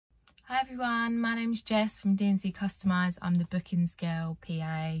Hi everyone, my name's Jess from DNZ Customise. I'm the bookings girl,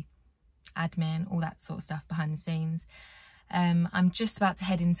 PA, admin, all that sort of stuff behind the scenes. I'm just about to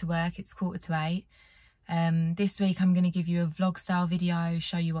head into work. It's 7:45. This week I'm going to give you a vlog style video,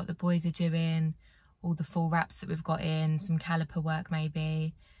 show you what the boys are doing, all the full wraps that we've got in, some caliper work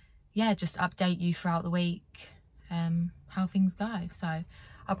maybe. Yeah, just update you throughout the week how things go. So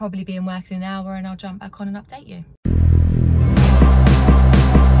I'll probably be in work in an hour and I'll jump back on and update you.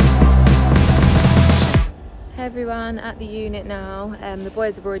 Hey everyone, at the unit now. The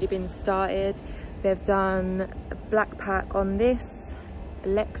boys have already been started. They've done a black pack on this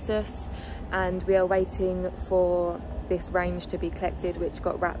Lexus and we are waiting for this range to be collected, which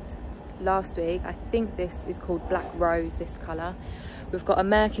got wrapped last week. I think this is called Black Rose, this colour. We've got a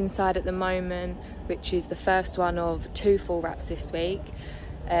Merc inside at the moment, which is the first one of 2 full wraps this week.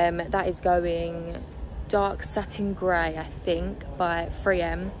 That is going dark satin grey, I think, by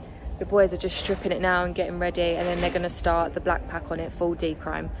 3M. The boys are just stripping it now and getting ready, and then they're going to start the black pack on it, full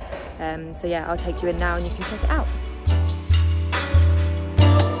D-chrome. So yeah, I'll take you in now and you can check it out.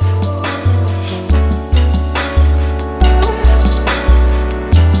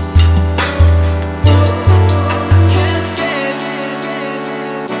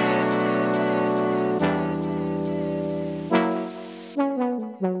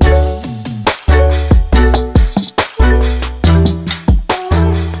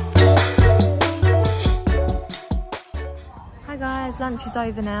 Lunch is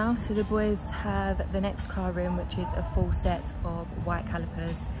over now, so the boys have the next car in, which is a full set of white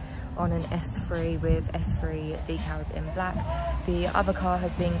calipers on an S3 with S3 decals in black. The other car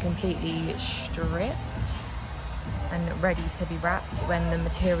has been completely stripped and ready to be wrapped when the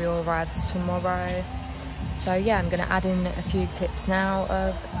material arrives tomorrow. So yeah, I'm going to add in a few clips now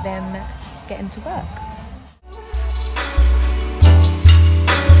of them getting to work.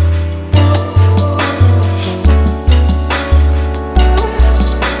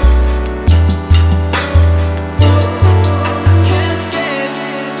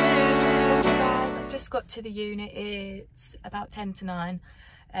 Got to the unit, it's about 10 to 9.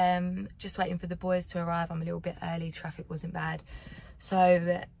 Just waiting for the boys to arrive. I'm a little bit early, traffic wasn't bad.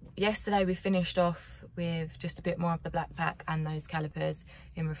 So yesterday we finished off with just a bit more of the black pack and those calipers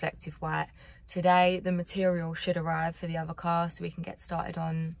in reflective white. Today the material should arrive for the other car so we can get started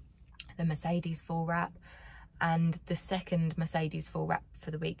on the Mercedes full wrap, and the second Mercedes full wrap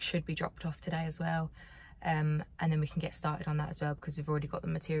for the week should be dropped off today as well. And then we can get started on that as well because we've already got the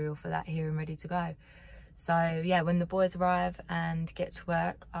material for that here and ready to go. So yeah, when the boys arrive and get to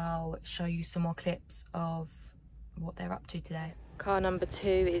work, I'll show you some more clips of what they're up to today. Car number 2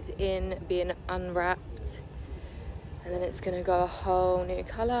 is in, being unwrapped, and then it's going to go a whole new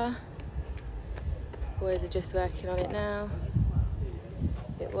colour. Boys are just working on it now.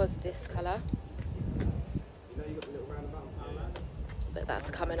 It was this colour, but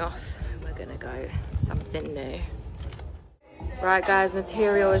that's coming off. We're gonna go something new. Right guys,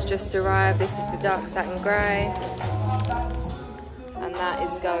 material has just arrived. This is the dark satin grey, and that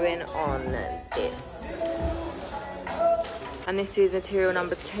is going on this. And this is material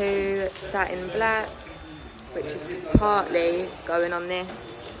number 2, satin black, which is partly going on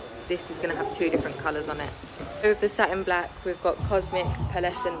this. This is gonna have 2 different colours on it. With the satin black, we've got cosmic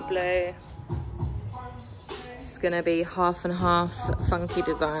pearlescent blue. It's gonna be half and half funky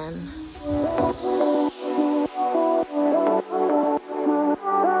design.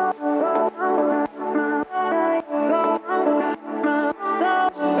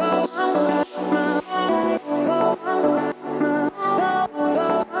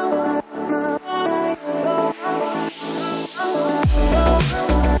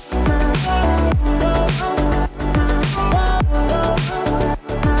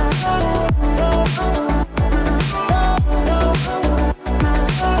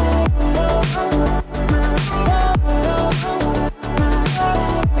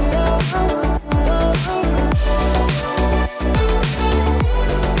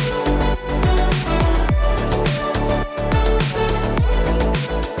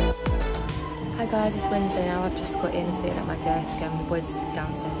 Guys, it's Wednesday now. I've just got in, sitting at my desk, and the boys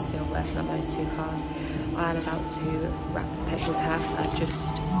downstairs still working on those 2 cars. I am about to wrap the petrol packs. I've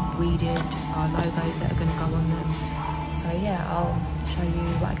just weeded our logos that are going to go on them. So yeah, I'll show you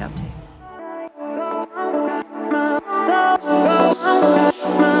what I get up to.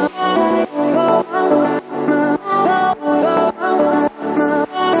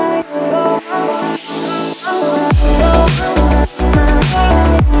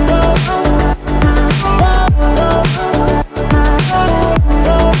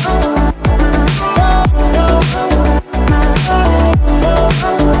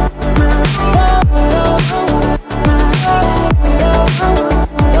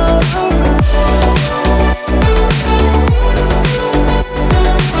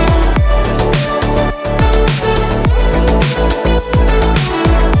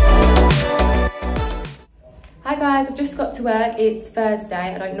 I've just got to work. It's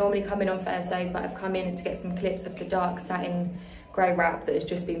Thursday. I don't normally come in on Thursdays, but I've come in to get some clips of the dark satin grey wrap that has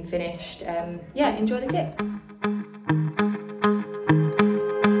just been finished. Yeah, enjoy the clips.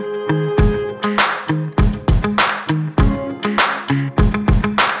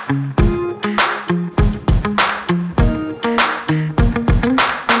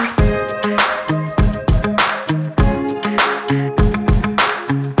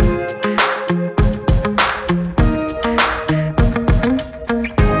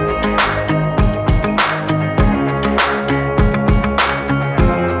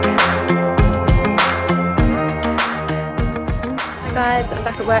 Guys, I'm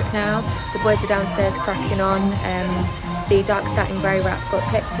back at work now. The boys are downstairs cracking on. The dark satin grey wrap got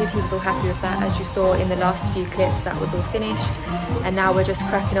collected. He was all happy with that. As you saw in the last few clips, that was all finished. And now we're just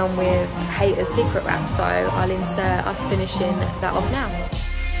cracking on with Hater's secret wrap. So I'll insert us finishing that off now.